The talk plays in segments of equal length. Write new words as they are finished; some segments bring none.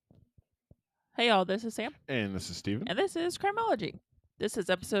Hey y'all, this is Sam, And this is Steven. and this is Crimology. This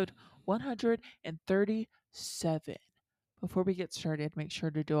is episode 137. Before we get started, make sure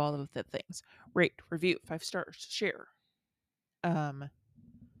to do all of the things. Rate, review, 5 stars, share.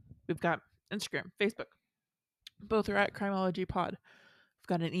 We've got Instagram, Facebook. Both are at Crimology Pod. We've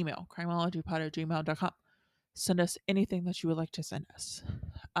got an email, crimologypod@gmail.com. Send us anything that you would like to send us.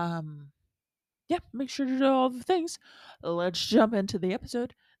 Yeah, make sure to do all the things. Let's jump into the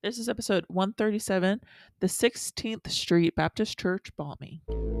episode. This is episode 137, the 16th Street Baptist Church bombing.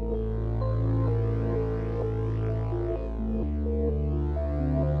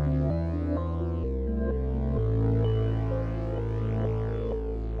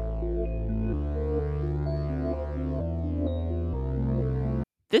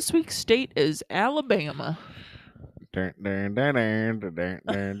 This week's state is Alabama. Okay, you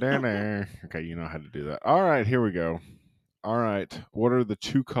know how to do that. All right, here we go. All right, what are the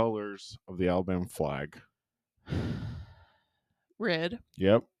two colors of the Alabama flag? Red,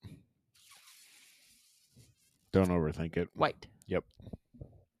 Yep. Don't overthink it. white. Yep.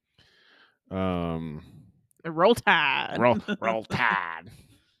 Roll Tide. Roll Tide.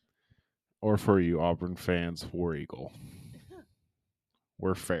 Or for you Auburn fans, War Eagle.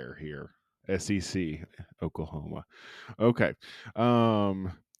 We're fair here. SEC, Oklahoma. Okay.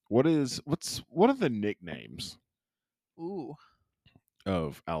 What are the nicknames Ooh.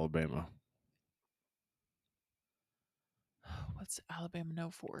 of Alabama? What's Alabama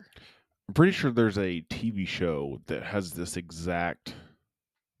known for? I'm pretty sure there's a TV show that has this exact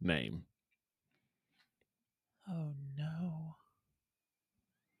name. Oh no.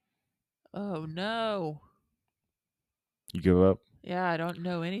 Oh no. You give up? Yeah, I don't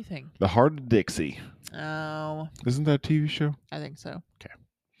know anything. The Heart of Dixie. Oh, Isn't that a TV show? I think so.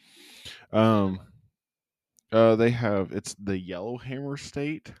 They have it's the Yellowhammer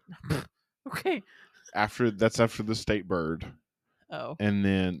State. Okay. After the state bird, Oh. and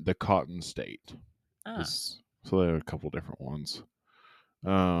then the Cotton State. Ah. So they have a couple different ones.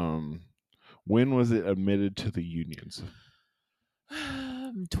 When was it admitted to the unions?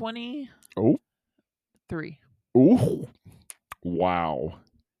 23. Oh, ooh, wow,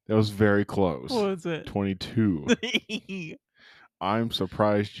 that was very close. What was it? 22. I'm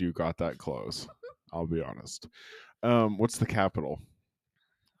surprised you got that close. I'll be honest. What's the capital?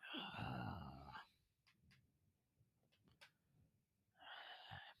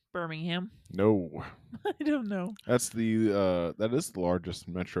 Birmingham. No, I don't know. that's that is the largest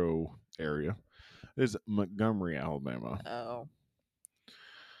metro area. It is Montgomery, Alabama. Oh.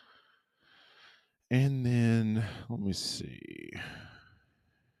 And then let me see.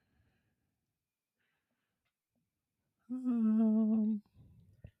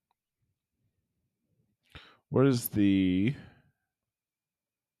 What is the?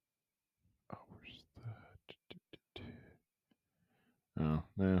 Oh, where's the? Oh,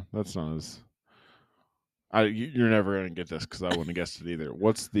 no, that's not as. You're never gonna get this because I wouldn't have guessed it either.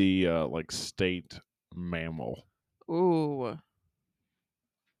 What's the state mammal? Ooh.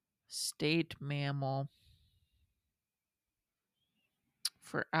 State mammal.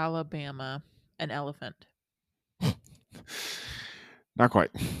 For Alabama, an elephant. Not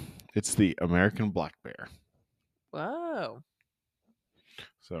quite. It's the American black bear. Whoa.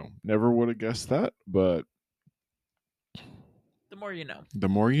 So never would have guessed that, but The more you know. the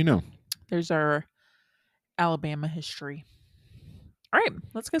more you know. There's our Alabama history. All right,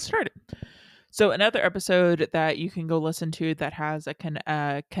 let's get started. So another episode that you can go listen to that has a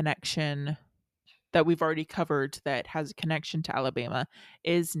connection that we've already covered that has a connection to Alabama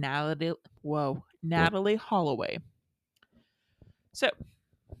is Natalie Holloway. So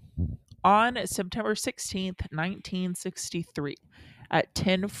on September 16th, 1963, at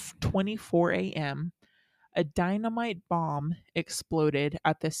 10:24 a.m., a dynamite bomb exploded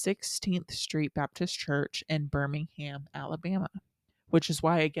at the 16th Street Baptist Church in Birmingham, Alabama. Which is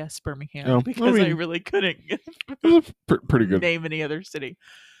why I guess Birmingham, because I really couldn't pretty good. name any other city.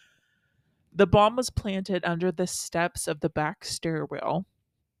 The bomb was planted under the steps of the back stairwell,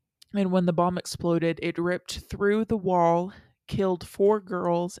 and when the bomb exploded, it ripped through the wall, killed 4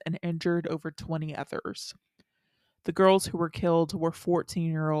 girls, and injured over 20 others. The girls who were killed were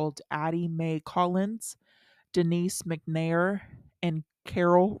 14-year-old Addie Mae Collins, Denise McNair, and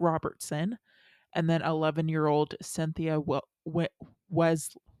Carol Robertson, and then 11-year-old Cynthia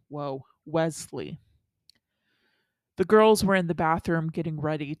Wesley. The girls were in the bathroom getting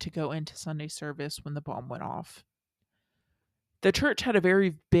ready to go into Sunday service when the bomb went off. The church had a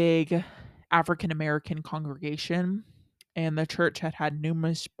very big African American congregation, and the church had had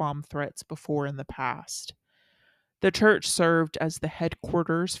numerous bomb threats before in the past. The church served as the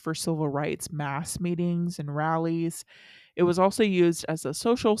headquarters for civil rights mass meetings and rallies. It was also used as a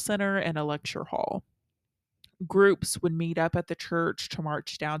social center and a lecture hall. Groups would meet up at the church to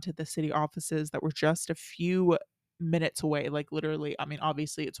march down to the city offices that were just a few minutes away. Like, literally, I mean,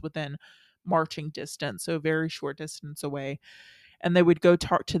 obviously, it's within marching distance, so a very short distance away. And they would go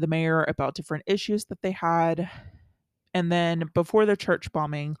talk to the mayor about different issues that they had. And then, before the church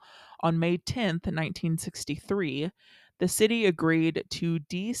bombing on May 10th, 1963, the city agreed to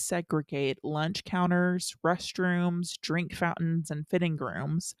desegregate lunch counters, restrooms, drink fountains, and fitting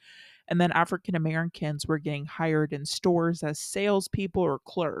rooms. And then African Americans were getting hired in stores as salespeople or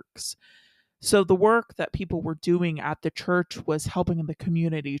clerks. So the work that people were doing at the church was helping the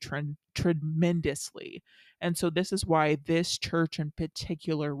community tremendously. And so this is why this church in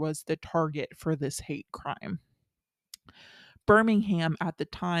particular was the target for this hate crime. Birmingham at the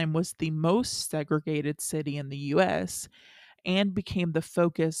time was the most segregated city in the US and became the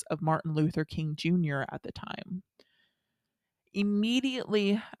focus of Martin Luther King Jr. at the time.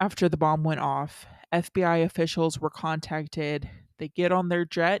 Immediately after the bomb went off, FBI officials were contacted. They get on their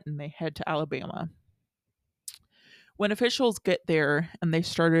jet and they head to Alabama. When officials get there and they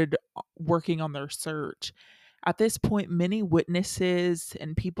started working on their search, at this point, many witnesses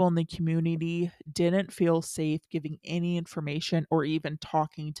and people in the community didn't feel safe giving any information or even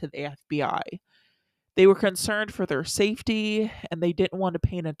talking to the FBI. They were concerned for their safety and they didn't want to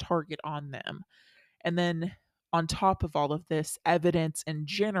paint a target on them. And then, on top of all of this, evidence in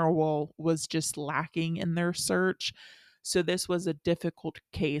general was just lacking in their search. So, this was a difficult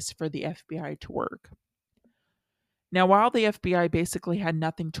case for the FBI to work. Now, while the FBI basically had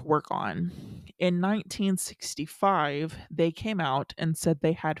nothing to work on, in 1965, they came out and said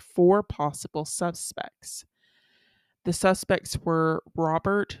they had 4 possible suspects. The suspects were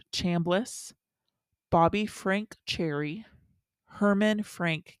Robert Chambliss, Bobby Frank Cherry, Herman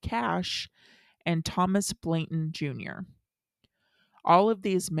Frank Cash, and Thomas Blanton Jr. All of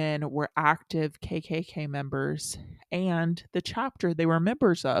these men were active KKK members, and the chapter they were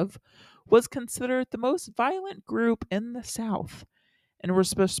members of was considered the most violent group in the South and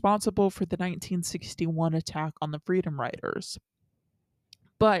was responsible for the 1961 attack on the Freedom Riders.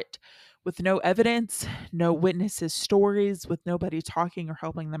 But with no evidence, no witnesses' stories, with nobody talking or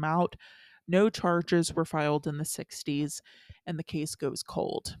helping them out, no charges were filed in the 60s, and the case goes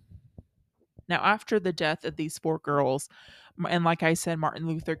cold. Now, after the death of these 4 girls, and like I said, Martin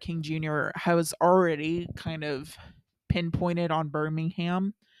Luther King Jr. was already kind of pinpointed on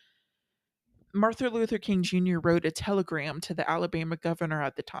Birmingham. Martin Luther King Jr. wrote a telegram to the Alabama governor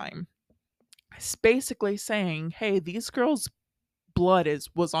at the time, basically saying, "Hey, these girls' blood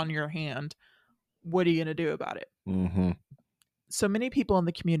was on your hand. What are you going to do about it?" Mm-hmm. So many people in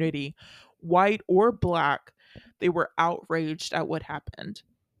the community, white or black, they were outraged at what happened.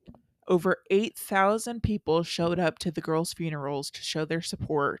 Over 8,000 people showed up to the girls' funerals to show their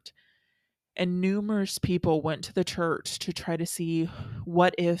support, and numerous people went to the church to try to see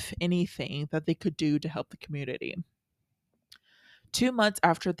what, if anything, that they could do to help the community. 2 months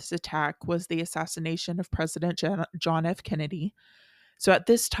after this attack was the assassination of President John F. Kennedy. So at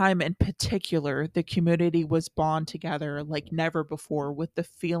this time in particular, the community was bound together like never before with the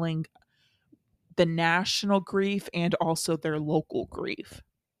feeling, the national grief and also their local grief.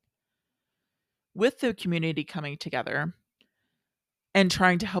 With the community coming together and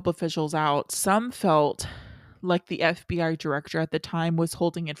trying to help officials out, some felt like the FBI director at the time was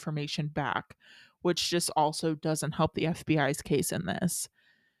holding information back, which just also doesn't help the FBI's case in this.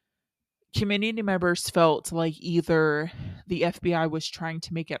 Community members felt like either the FBI was trying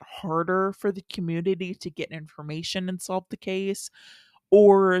to make it harder for the community to get information and solve the case,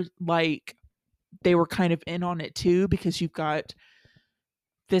 or like they were kind of in on it too, because you've got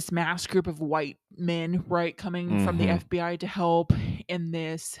this mass group of white men, right, coming from the FBI to help in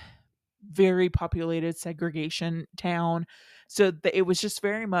this very populated segregation town. So it was just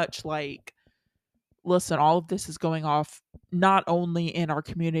very much like, listen, all of this is going off not only in our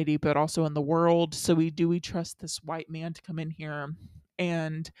community, but also in the world. So we trust this white man to come in here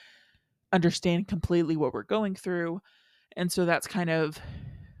and understand completely what we're going through. And so that's kind of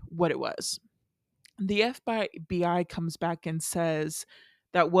what it was. The FBI comes back and says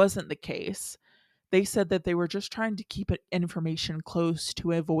that wasn't the case. They said that they were just trying to keep information close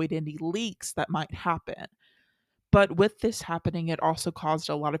to avoid any leaks that might happen. But with this happening, it also caused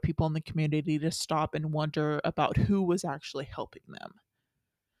a lot of people in the community to stop and wonder about who was actually helping them.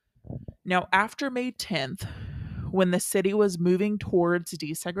 Now, after May 10th, when the city was moving towards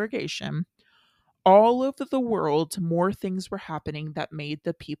desegregation, all over the world, more things were happening that made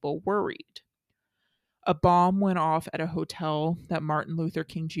the people worried. A bomb went off at a hotel that Martin Luther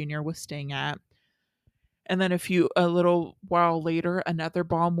King Jr. was staying at. And then a little while later, another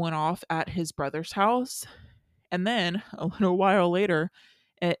bomb went off at his brother's house. And then a little while later,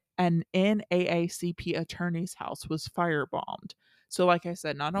 an NAACP attorney's house was firebombed. So, like I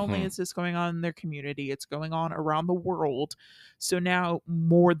said, not only is this going on in their community, it's going on around the world. So now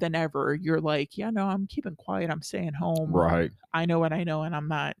more than ever, you're like, yeah, no, I'm keeping quiet. I'm staying home. Right. I know what I know, and I'm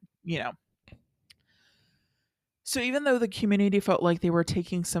not, So even though the community felt like they were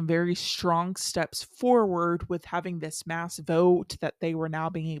taking some very strong steps forward with having this mass vote that they were now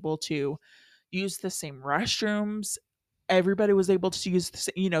being able to use the same restrooms, everybody was able to use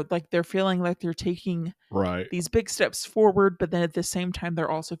like they're feeling like they're taking Right. these big steps forward, but then at the same time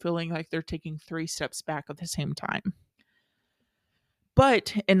they're also feeling like they're taking 3 steps back at the same time.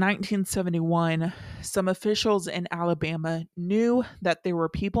 But in 1971, some officials in Alabama knew that there were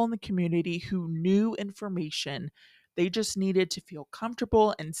people in the community who knew information. They just needed to feel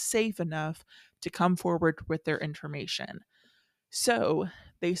comfortable and safe enough to come forward with their information. So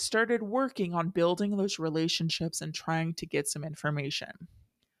they started working on building those relationships and trying to get some information.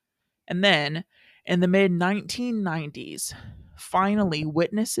 And then in the mid 1990s, finally,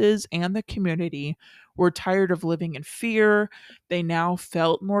 witnesses and the community were tired of living in fear. They now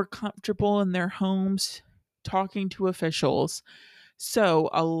felt more comfortable in their homes talking to officials. So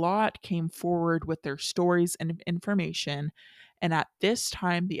a lot came forward with their stories and information. And at this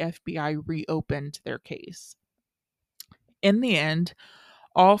time, the FBI reopened their case. In the end,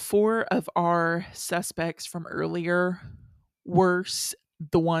 all 4 of our suspects from earlier were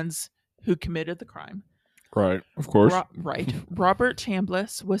the ones who committed the crime. Right, of course. Robert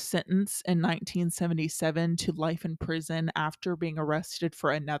Chambliss was sentenced in 1977 to life in prison after being arrested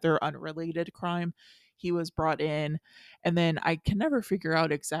for another unrelated crime. He was brought in, and then I can never figure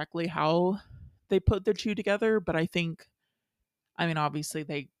out exactly how they put the two together, but obviously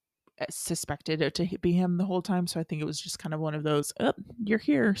they suspected it to be him the whole time, so I think it was just kind of one of those, oh, you're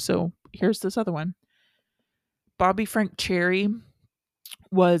here, so here's this other one. Bobby Frank Cherry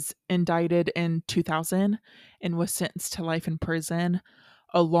was indicted in 2000 and was sentenced to life in prison,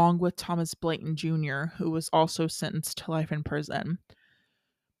 along with Thomas Blayton Jr., who was also sentenced to life in prison.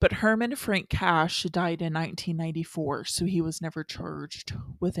 But Herman Frank Cash died in 1994, so he was never charged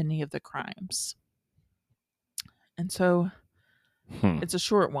with any of the crimes. And so it's a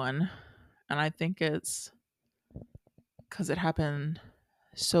short one, and I think it's because it happened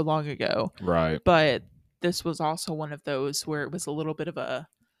so long ago. Right. But this was also one of those where it was a little bit of a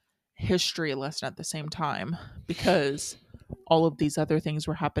history lesson at the same time, because all of these other things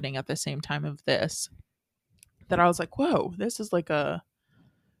were happening at the same time of this, that I was like, whoa, this is like a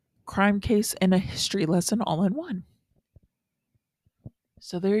crime case and a history lesson all in one.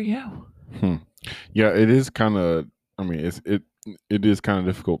 So there you go. Yeah, it is kind of, it is kind of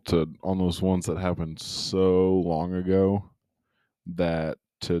difficult to, on those ones that happened so long ago, that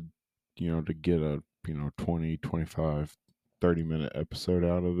to get a 20, 25, 30-minute episode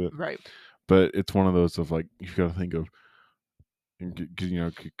out of it. Right. But it's one of those of like, you've got to think of,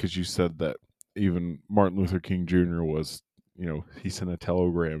 because you said that even Martin Luther King Jr. was, he sent a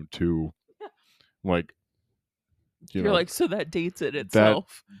telegram to, like, you're like, so that dates it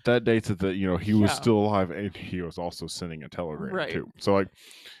itself. That dates it that, he was still alive, and he was also sending a telegram too. So like,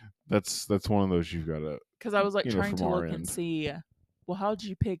 that's one of those you've got to, because I was like trying to look and see, well, how did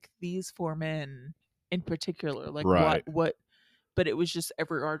you pick these 4 men in particular? Like what? But it was just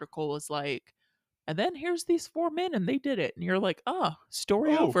every article was like, and then here's these 4 men and they did it, and you're like,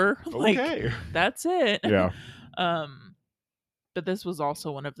 story over. Okay. Like, that's it. Yeah. But this was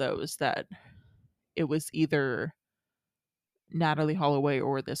also one of those that it was either Natalee Holloway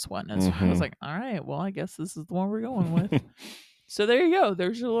or this one. And so I was like, all right, well, I guess this is the one we're going with. So there you go.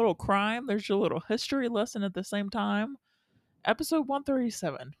 There's your little crime. There's your little history lesson at the same time. Episode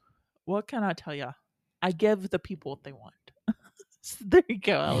 137. What can I tell you? I give the people what they want. So there you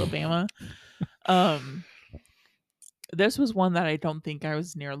go, Alabama. This was one that I don't think I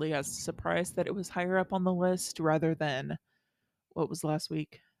was nearly as surprised that it was higher up on the list, rather than what was last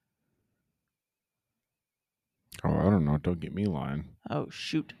week. Oh, I don't know. Don't get me lying. Oh,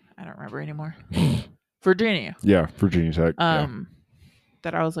 shoot. I don't remember anymore. Virginia. Yeah, Virginia Tech.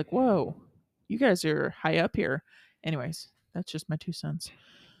 That I was like, whoa, you guys are high up here. Anyways, that's just my 2 cents.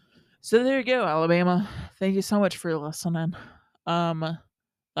 So there you go, Alabama. Thank you so much for listening.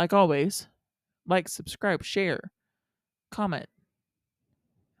 Like always, like, subscribe, share, comment,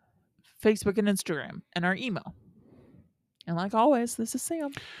 Facebook and Instagram, and our email. And like always, this is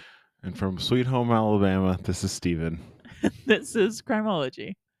Sam. And from Sweet Home Alabama, this is Steven. This is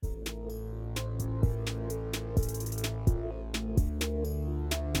Crimeology.